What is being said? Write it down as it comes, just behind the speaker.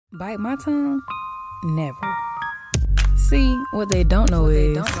Bite my tongue? Never. See, what they don't know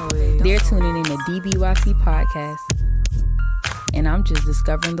is they're tuning in to DBYC podcast, and I'm just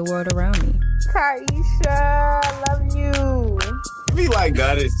discovering the world around me. Taisha, I love you. I feel like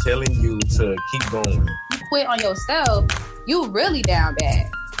God is telling you to keep going. You quit on yourself, you really down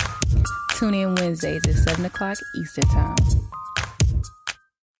bad. Tune in Wednesdays at 7 o'clock Eastern Time.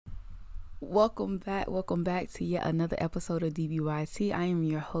 Welcome back to yet another episode of DBYT. I am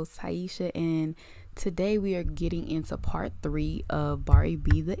your host, Taisha, and today we are getting into part 3 of Bari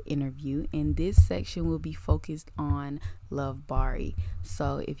B, the interview, and this section will be focused on Love Bari.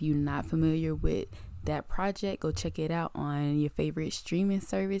 So if you're not familiar with that project, go check it out on your favorite streaming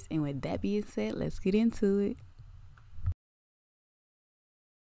service. And with that being said, let's get into it.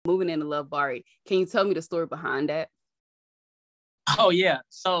 Moving into Love Bari, can you tell me the story behind that? Oh yeah.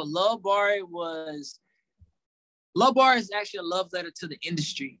 So Love Bari is actually a love letter to the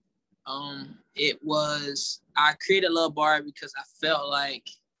industry. I created Love Bari because I felt like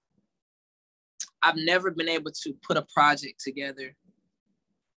I've never been able to put a project together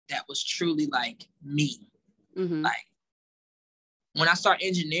that was truly like me. Mm-hmm. Like when I started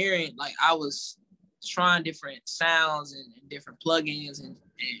engineering, like I was trying different sounds and different plugins and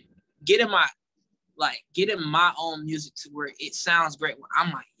getting my own music to where it sounds great. Where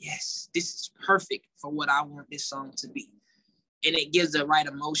I'm like, yes, this is perfect for what I want this song to be. And it gives the right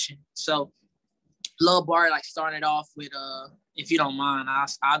emotion. So Love Bari, like started off with, if you don't mind,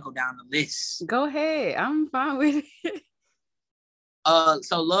 I'll go down the list. Go ahead. I'm fine with it.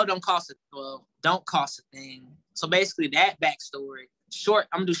 So Love Don't Cost a Thing. So basically that backstory, I'm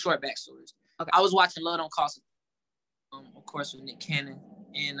gonna do short backstories. Okay. I was watching Love Don't Cost a Thing, of course, with Nick Cannon.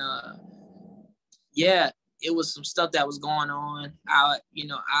 And yeah, it was some stuff that was going on. I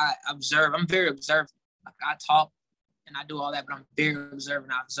observe. I'm very observant. Like I talk and I do all that, but I'm very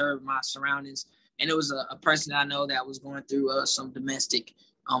observant. I observe my surroundings. And it was a person I know that was going through some domestic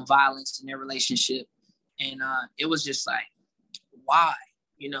violence in their relationship. And it was just like, why?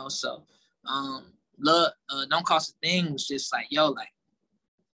 So Love Don't Cost a Thing was just like, yo, like,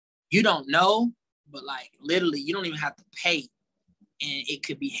 you don't know, but like literally you don't even have to pay and it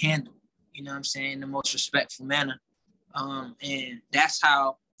could be handled. You know what I'm saying? In the most respectful manner. And that's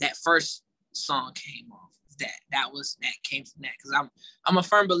how that first song came off. That came from that. Cause I'm a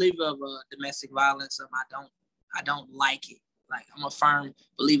firm believer of domestic violence. I don't like it. Like I'm a firm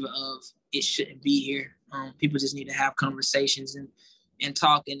believer of it shouldn't be here. People just need to have conversations and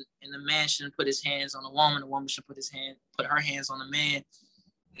talk, and the man shouldn't put his hands on a woman. The woman should put her hands on a man.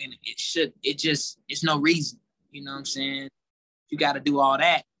 And it's no reason. You know what I'm saying? You got to do all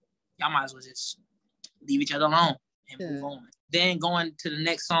that. Y'all might as well just leave each other alone and move on. Then going to the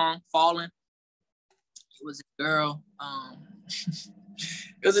next song, Falling. It was a girl.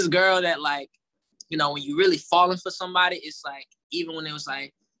 It was this girl that, like, when you really falling for somebody, it's like, even when it was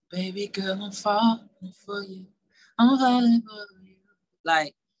like, baby girl, I'm falling for you. I'm falling for you.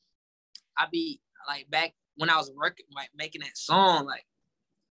 Like, I be like, back when I was working, like making that song, like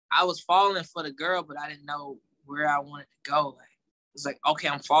I was falling for the girl, but I didn't know where I wanted to go. Like, it's like, okay,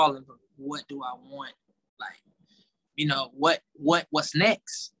 I'm falling, but what do I want? Like, what's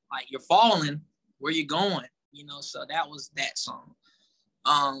next? Like, you're falling, where you going? So that was that song.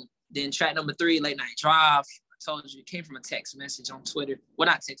 Then track number 3, Late Night Drive. I told you it came from a text message on Twitter. Well,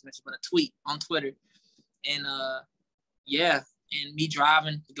 not text message, but a tweet on Twitter. And and me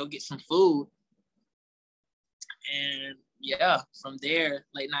driving to go get some food. And yeah, from there,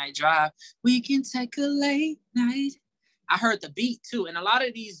 Late Night Drive, we can take a late night. I heard the beat too. And a lot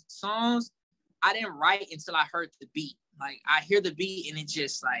of these songs, I didn't write until I heard the beat. Like I hear the beat and it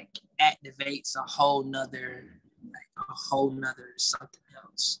just like activates a whole nother something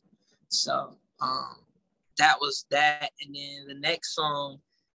else. So that was that. And then the next song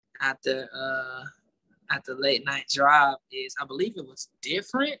after Late Night Drive is, I believe it was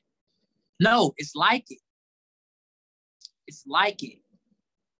Different. No, it's Like It. It's Like It.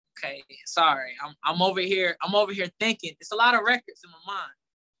 Okay, sorry. I'm over here thinking. It's a lot of records in my mind.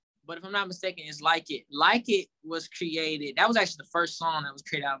 But if I'm not mistaken, it's Like It. Like It was created. That was actually the first song that was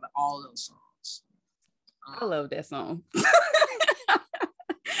created out of all those songs. I love that song. I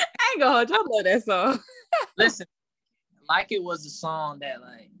ain't gonna hold you. I love that song. Listen, Like It was a song that,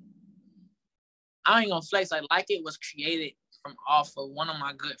 like, I ain't gonna flex. Like It was created from off of one of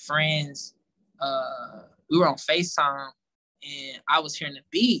my good friends. We were on FaceTime and I was hearing the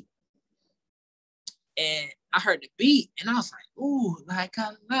beat. And I heard the beat and I was like, ooh, like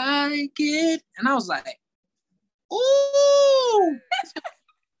I like it. And I was like, ooh,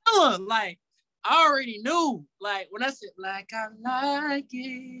 like I already knew. Like when I said like I like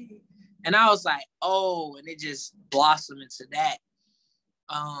it, and I was like, oh, and it just blossomed into that.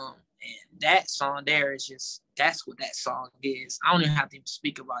 And that song there is just, that's what that song is. I don't even have to even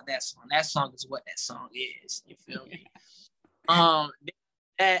speak about that song. That song is what that song is. You feel me?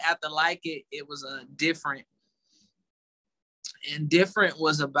 That after Like It, it was a different. And Different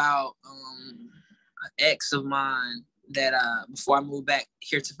was about an ex of mine that before I moved back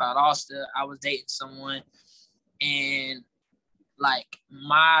here to Valdosta, I was dating someone, and like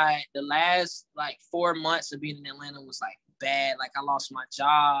the last like 4 months of being in Atlanta was like bad. Like I lost my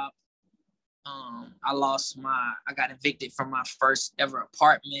job. I got evicted from my first ever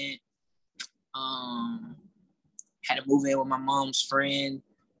apartment. Had to move in with my mom's friend.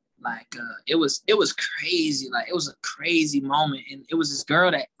 Like it was crazy. Like it was a crazy moment. And it was this girl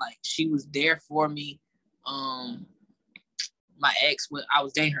that like she was there for me. My ex, I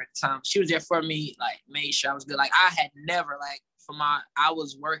was dating her at the time. She was there for me, like made sure I was good. Like I had never I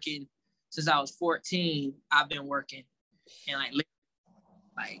was working since I was 14. I've been working, and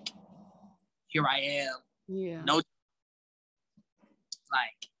like here I am. Yeah. No,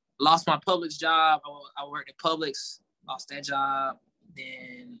 like lost my Publix job. I worked at Publix, lost that job,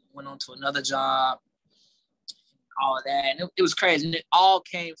 then went on to another job, all of that. And it was crazy. And it all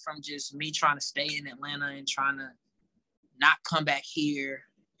came from just me trying to stay in Atlanta and trying to not come back here,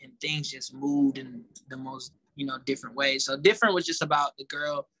 and things just moved in the most, different ways. So Different was just about the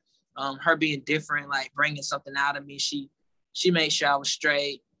girl, her being different, like bringing something out of me. She made sure I was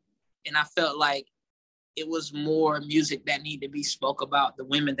straight. And I felt like it was more music that needed to be spoke about, the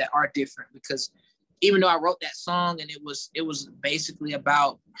women that are different, because even though I wrote that song and it was basically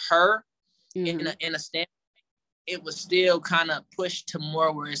about her, in a stand, it was still kind of pushed to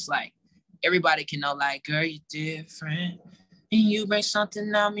more where it's like everybody can know, like, girl, you're different, and you bring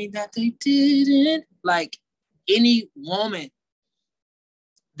something out me that they didn't. Like any woman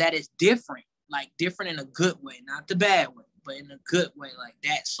that is different, like different in a good way, not the bad way, but in a good way, like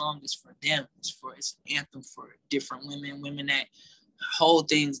that song is for them. It's an anthem for different women that hold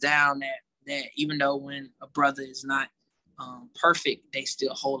things down, that even though when a brother is not perfect, they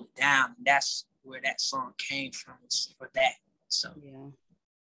still hold it down. And that's where that song came from, is for that. So Yeah.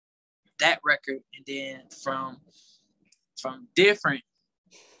 that record, and then from Different,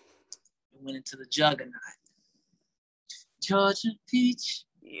 it went into the Juggernaut. Georgia Peach.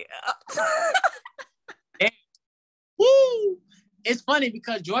 Yeah. Woo! It's funny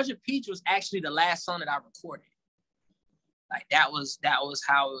because Georgia Peach was actually the last song that I recorded. Like that was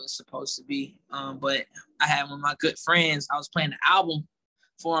how it was supposed to be. But I had one of my good friends, I was playing the album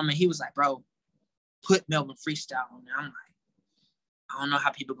for him, and he was like, bro, put Melvin Freestyle on there. I'm like, I don't know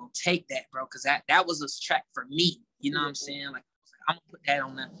how people gonna take that, bro, because that was a track for me. You know what I'm saying? Like, I'm gonna put that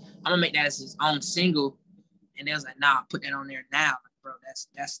on there. I'm gonna make that as his own single. And they was like, nah, put that on there now. Like, bro, that's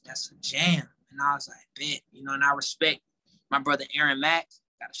a jam. And I was like, bet, and I respect my brother Aaron Mack.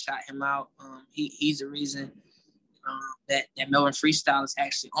 Gotta shout him out. He's the reason that Melvin Freestyle is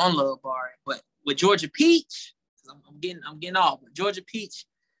actually on Love Bar. But with Georgia Peach, I'm getting off. But Georgia Peach,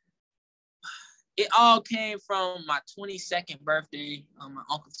 it all came from my 22nd birthday. My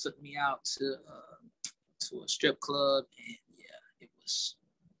uncle took me out to a strip club, and yeah, it was.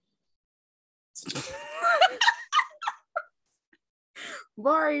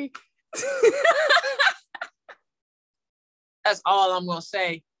 Bari. That's all I'm gonna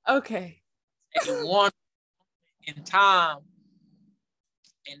say. Okay. One in time,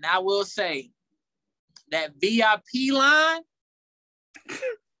 and I will say that VIP line,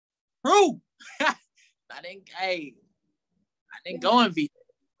 true. I didn't go in VIP.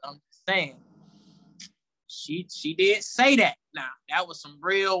 I'm just saying, she did say that. Now that was some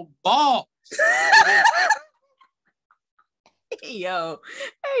real balls. Hey yo.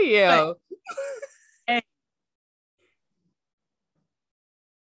 Hey.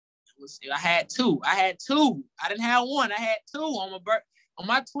 I had two. I didn't have one. I had two on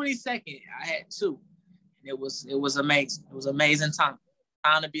my 22nd. I had two, and it was amazing. It was amazing time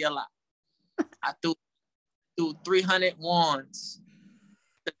to be alive. I threw 300 ones.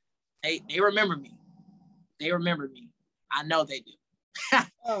 They remember me. I know they do.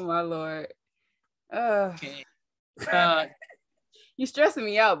 Oh my Lord. Okay. You stressing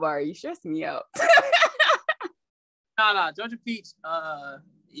me out, Bari. You stressing me out. No, Georgia Peach.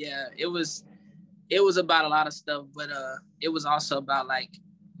 Yeah, it was about a lot of stuff, but it was also about like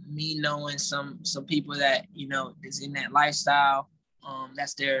me knowing some people that is in that lifestyle.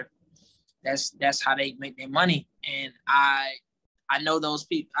 That's how they make their money, and I know those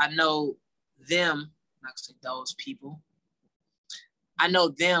people. I know them. I'm not gonna say those people. I know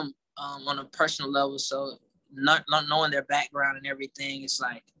them on a personal level. So not knowing their background and everything, it's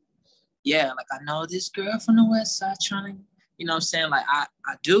like, yeah, like I know this girl from the West Side trying to, you know what I'm saying? Like I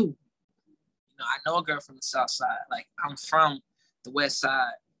do. You know, I know a girl from the South Side. Like I'm from the West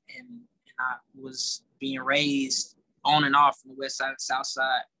Side, and I was being raised on and off from the West Side and South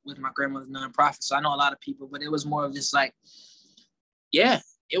Side with my grandmother's nonprofit. So I know a lot of people, but it was more of just like, yeah,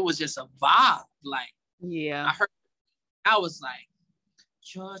 it was just a vibe. Like, Yeah. I heard, I was like,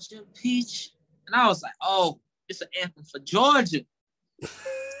 Georgia Peach. And I was like, oh, it's an anthem for Georgia.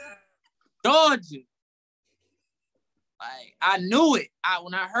 Georgia. Like, I knew it.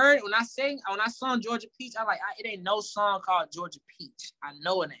 When I sung Georgia Peach, I like, it ain't no song called Georgia Peach. I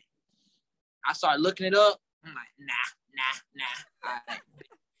know it ain't. I started looking it up. I'm like, nah. Right.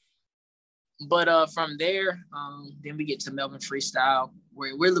 But from there, then we get to Melvin Freestyle, where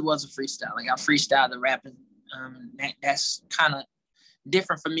it really was a freestyle. Like I freestyle the rapping. That's kind of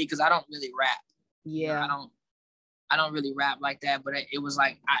different for me because I don't really rap. Yeah. You know, I don't really rap like that. But it was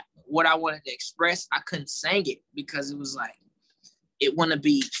like what I wanted to express, I couldn't sing it because it was like it wanted to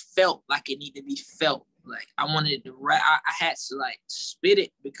be felt like it needed to be felt. Like I wanted to rap. I had to like spit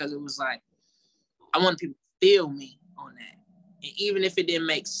it because it was like I wanted people to feel me on that. And even if it didn't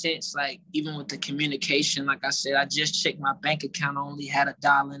make sense, like even with the communication, like I said, I just checked my bank account. I only had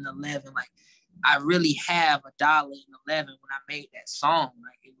 $1.11. Like I really have $1.11 when I made that song.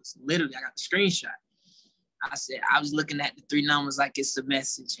 Like it was literally, I got the screenshot. I said, I was looking at the 3 numbers like it's a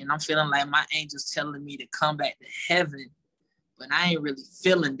message. And I'm feeling like my angel's telling me to come back to heaven. But I ain't really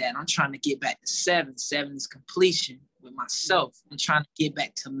feeling that. I'm trying to get back to 7. 7 is completion with myself. I'm trying to get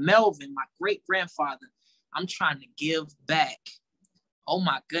back to Melvin, my great-grandfather. I'm trying to give back. Oh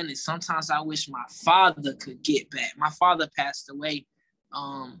my goodness. Sometimes I wish my father could get back. My father passed away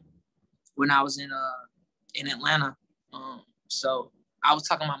when I was in Atlanta. So I was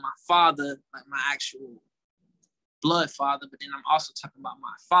talking about my father, like my actual blood father, but then I'm also talking about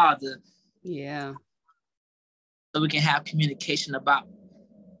my father. Yeah. So we can have communication about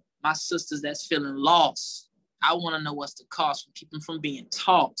my sisters that's feeling lost. I want to know what's the cost for keeping from being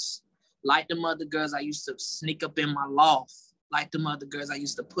tossed. Like the other girls I used to sneak up in my loft. Like the other girls I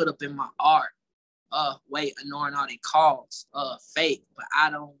used to put up in my art. Ignoring all they calls. Fake, but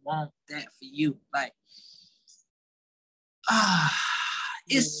I don't want that for you. Like,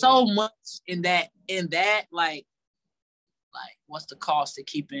 it's so much in that, like, what's the cost of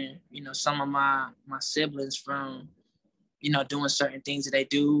keeping, you know, some of my siblings from, you know, doing certain things that they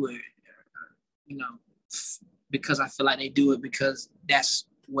do, or you know, because I feel like they do it because that's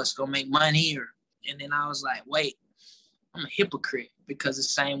what's gonna make money, and then I was like, wait, I'm a hypocrite because the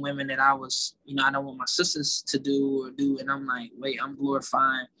same women that I was, you know, I don't want my sisters to do, and I'm like, wait, I'm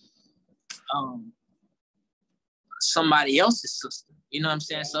glorifying somebody else's sister, you know what I'm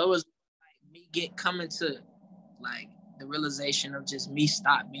saying? So it was like me coming to like the realization of just me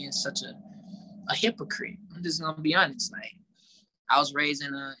stop being such a hypocrite. I'm just gonna be honest. Like I was raised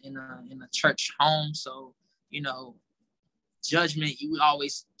in a church home, so you know, judgment, you were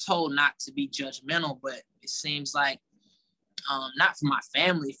always told not to be judgmental, but it seems like not for my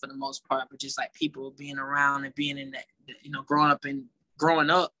family for the most part, but just like people being around and being in that, you know, growing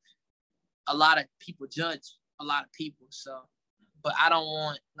up, a lot of people judge a lot of people. So, but I don't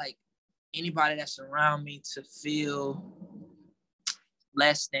want like anybody that's around me to feel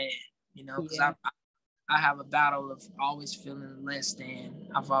less than, you know, because I have a battle of always feeling less than.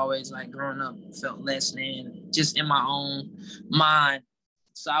 I've always like growing up felt less than just in my own mind.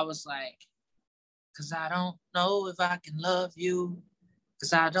 So I was like, because I don't know if I can love you,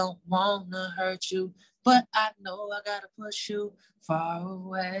 because I don't want to hurt you, but I know I got to push you far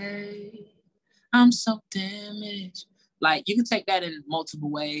away. I'm so damaged. Like, you can take that in multiple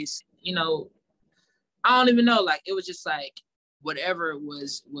ways. You know, I don't even know. Like, it was just like, whatever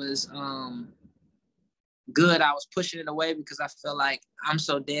was good, I was pushing it away because I feel like I'm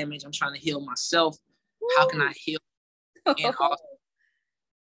so damaged. I'm trying to heal myself. Woo. How can I heal and also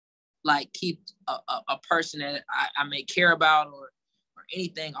like keep a person that I may care about or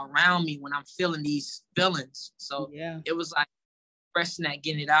anything around me when I'm feeling these feelings? So it was like expressing that,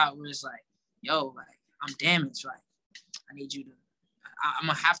 getting it out, where it's like, yo, like I'm damaged. Like I need you to, I'm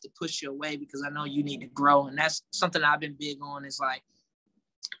gonna have to push you away because I know you need to grow. And that's something I've been big on, is like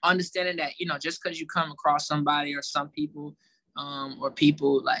understanding that, you know, just because you come across somebody or some people or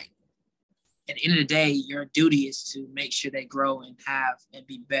people, like at the end of the day, your duty is to make sure they grow and have and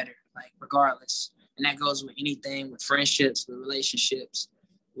be better, like regardless. And that goes with anything, with friendships, with relationships,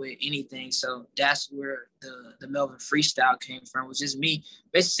 with anything. So that's where the Melvin freestyle came from, was just me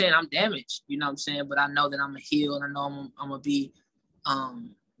basically saying I'm damaged, you know what I'm saying? But I know that I'm a heal, and I know I'm gonna be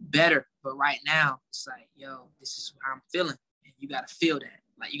better. But right now, it's like, yo, this is what I'm feeling. And you got to feel that.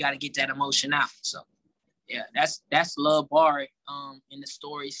 Like, you got to get that emotion out. So, yeah, that's Love Bari in the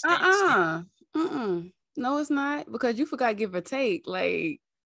story. No, it's not, because you forgot Give or Take. Like,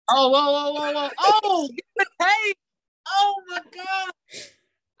 whoa. Oh, Give or Take. Oh my God.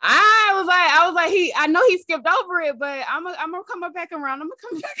 I was like, I know he skipped over it, but I'm gonna come back around.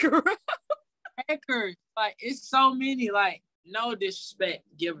 Records, like, it's so many. Like, no disrespect,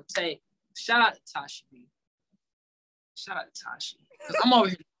 Give or Take. Shout out to Tashi B. Shout out to Tashi. I'm over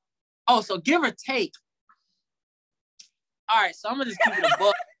here. Oh, so Give or Take. All right, so I'm gonna just keep it a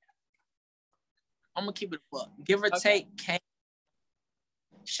buck. Give or Take came.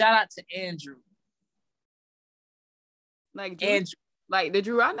 Shout out to Andrew. Like Drew, Andrew. Like the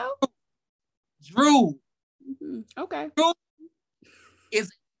Drew I know? Drew. Mm-hmm. Okay. Drew is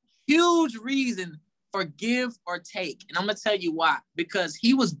a huge reason for Give or Take. And I'm going to tell you why. Because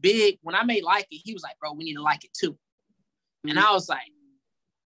he was big. When I made Like It, he was like, bro, we need to like it too. Mm-hmm. And I was like,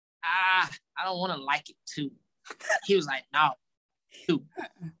 I don't want to like it too. He was like, no, too.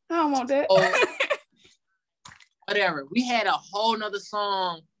 I don't want that. Whatever. We had a whole nother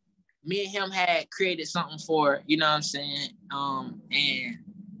song me and him had created something for, you know what I'm saying? And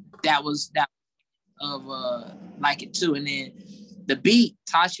that was of Like It Too. And then the beat,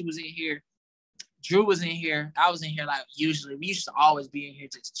 Tashi was in here, Drew was in here, I was in here. Like, usually we used to always be in here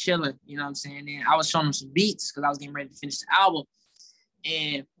just chilling, you know what I'm saying? And I was showing him some beats because I was getting ready to finish the album,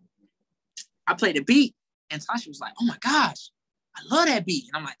 and I played the beat, and Tashi was like, oh my gosh, I love that beat.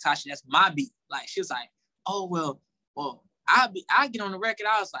 And I'm like, Tashi, that's my beat. Like, she was like, oh well I get on the record.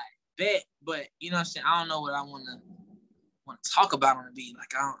 I was like, bet, but you know what I'm saying, I don't know what I want to talk about on the beat.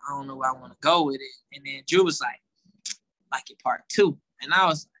 Like, I don't know where I want to go with it. And then Drew was like it part 2, and I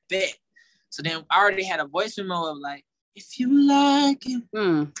was like, bet. So then I already had a voice memo of like, if you like it,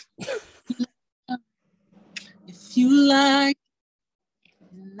 if you like it,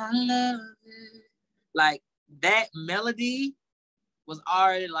 and I love it. Like, that melody was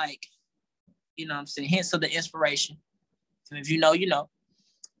already like, you know what I'm saying, hints of the inspiration. So if you know, you know.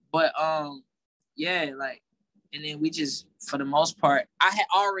 But yeah, like, and then we just, for the most part, I had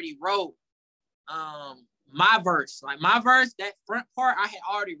already wrote my verse. Like, my verse, that front part, I had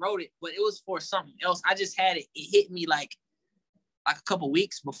already wrote it, but it was for something else. I just had it hit me like a couple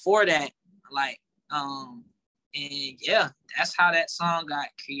weeks before that. Like, and yeah, that's how that song got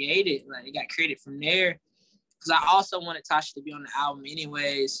created. Like, it got created from there. Because I also wanted Tasha to be on the album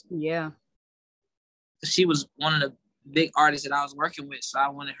anyways. Yeah. She was one of the big artists that I was working with, so I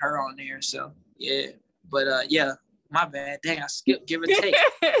wanted her on there. So yeah, but yeah, my bad. Dang, I skipped Give or Take.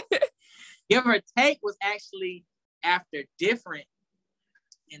 Give or Take was actually after Different,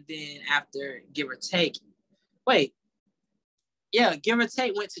 and then after Give or Take, wait, yeah, Give or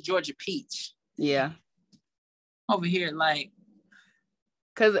Take went to Georgia Peach. Yeah. Over here, like,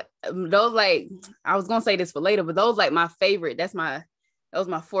 cause those, like, I was gonna say this for later, but those like my favorite. Those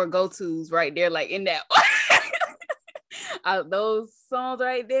my 4 go-tos right there, like in that. Those songs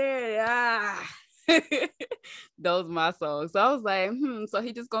right there, those my songs. So I was like, so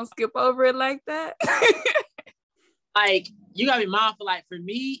he just gonna skip over it like that? Like, you gotta be mindful. Like, for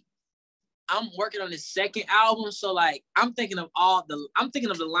me, I'm working on the second album, so like, I'm thinking of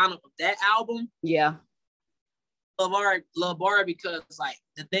the lineup of that album. Yeah. Love Bari, because like,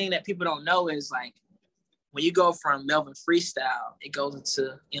 the thing that people don't know is like, when you go from Melvin Freestyle, it goes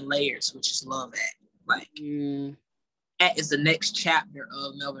in layers, which is Love At. Like, that is the next chapter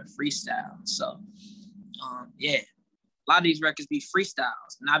of Melvin Freestyle. So, yeah, a lot of these records be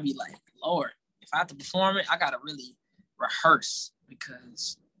freestyles, and I be like, Lord, if I have to perform it, I gotta really rehearse,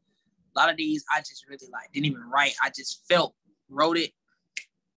 because a lot of these I just really like didn't even write. I just wrote it.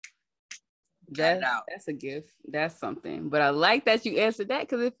 That's a gift. That's something. But I like that you answered that,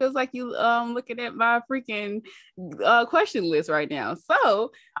 because it feels like you looking at my freaking question list right now.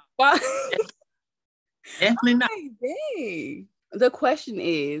 So definitely not. Dang. The question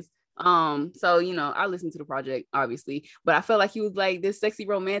is, so you know, I listened to the project, obviously, but I felt like you was like this sexy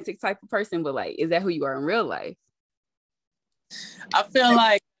romantic type of person, but like, is that who you are in real life? I feel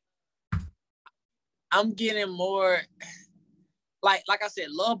like I'm getting more, like I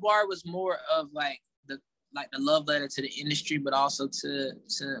said, Love Bari was more of like the love letter to the industry, but also to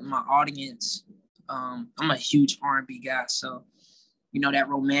my audience. I'm a huge R&B guy, so you know, that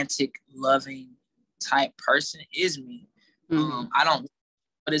romantic, loving type person is me. I don't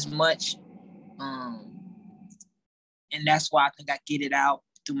but as much, and that's why I think I get it out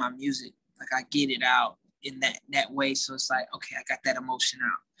through my music. Like, I get it out in that way, so it's like, okay, I got that emotion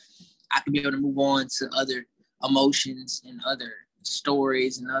out. I can be able to move on to other emotions and other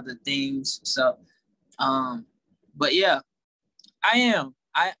stories and other things. So, but yeah, I am.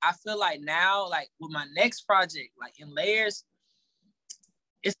 I feel like now, like with my next project, like in Layers,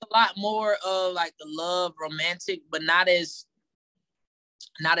 it's a lot more of like the love, romantic, but not as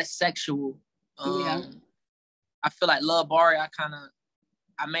sexual. Yeah. I feel like Love Bari, I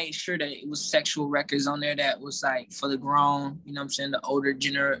made sure that it was sexual records on there that was like for the grown, you know what I'm saying, the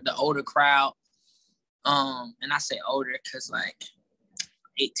older crowd. And I say older because like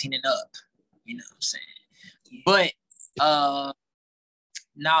 18 and up, you know what I'm saying. But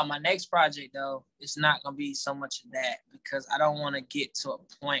now my next project though, it's not gonna be so much of that because I don't want to get to a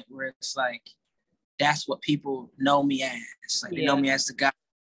point where it's like that's what people know me as. Like they know me as the guy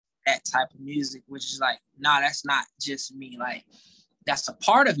that type of music, which is like, nah, that's not just me. Like that's a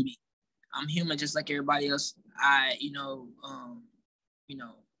part of me. I'm human just like everybody else.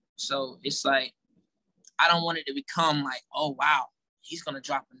 So it's like I don't want it to become like, oh wow, he's gonna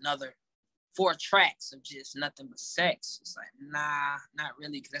drop another 4 tracks of just nothing but sex. It's like, nah, not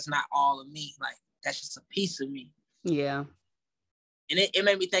really, because that's not all of me. Like that's just a piece of me. Yeah. And it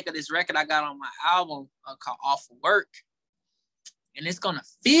made me think of this record I got on my album called Off of Work. And it's gonna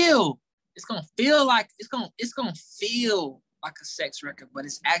feel like a sex record, but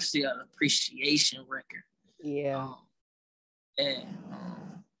it's actually an appreciation record. Yeah.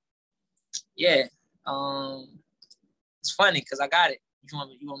 It's funny because I got it. You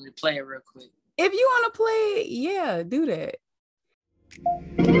want me to play it real quick? If you want to play it, yeah, do that.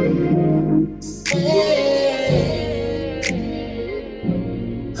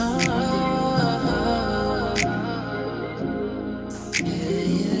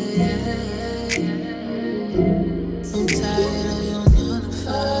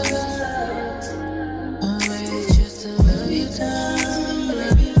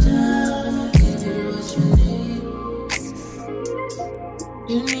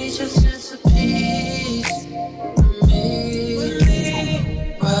 You need your sense of peace with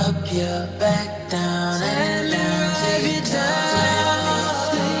me. Rub your back down and down till you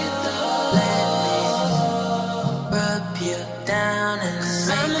let me rub you down and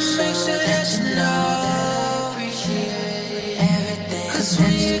make sure that you know appreciate everything. 'Cause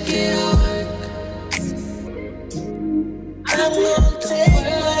when you get work, I'm gonna take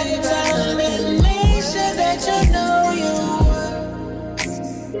my time and make sure that you know you.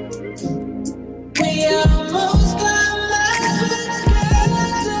 We almost got left,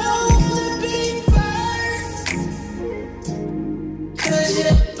 but don't be first. 'Cause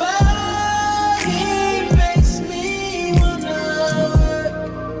your body makes me wanna work.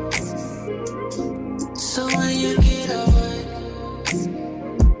 So when you get to work,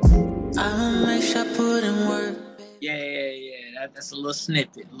 I'ma make sure I put in work. Yeah. That's a little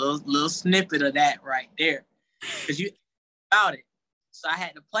snippet, little snippet of that right there. 'Cause you about it. So I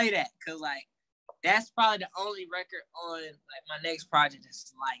had to play that because like that's probably the only record on like my next project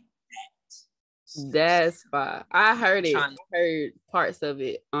that's like that. That's fine. I heard it. I heard parts of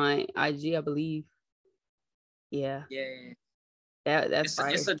it on IG, I believe. Yeah. Yeah. That's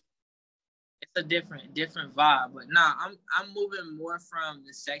fine. It's a different vibe. But nah, I'm moving more from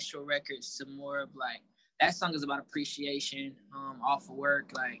the sexual records to more of like that song is about appreciation, off of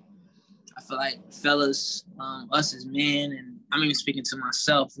work. Like I feel like fellas, us as men, and I'm even speaking to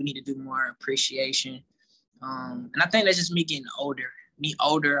myself, we need to do more appreciation. And I think that's just me getting older.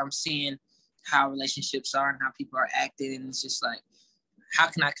 I'm seeing how relationships are and how people are acting. And it's just like, how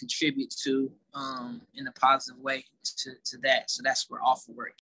can I contribute to, in a positive way to that? So that's where Off of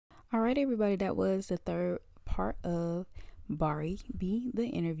Work. All right, everybody, that was the third part of Bari B, the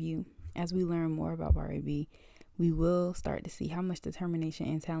interview. As we learn more about Bari B, we will start to see how much determination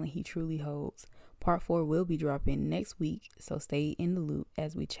and talent he truly holds. Part 4 will be dropping next week, so stay in the loop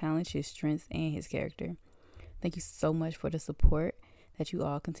as we challenge his strengths and his character. Thank you so much for the support that you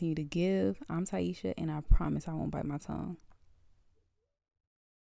all continue to give. I'm Taisha, and I promise I won't bite my tongue.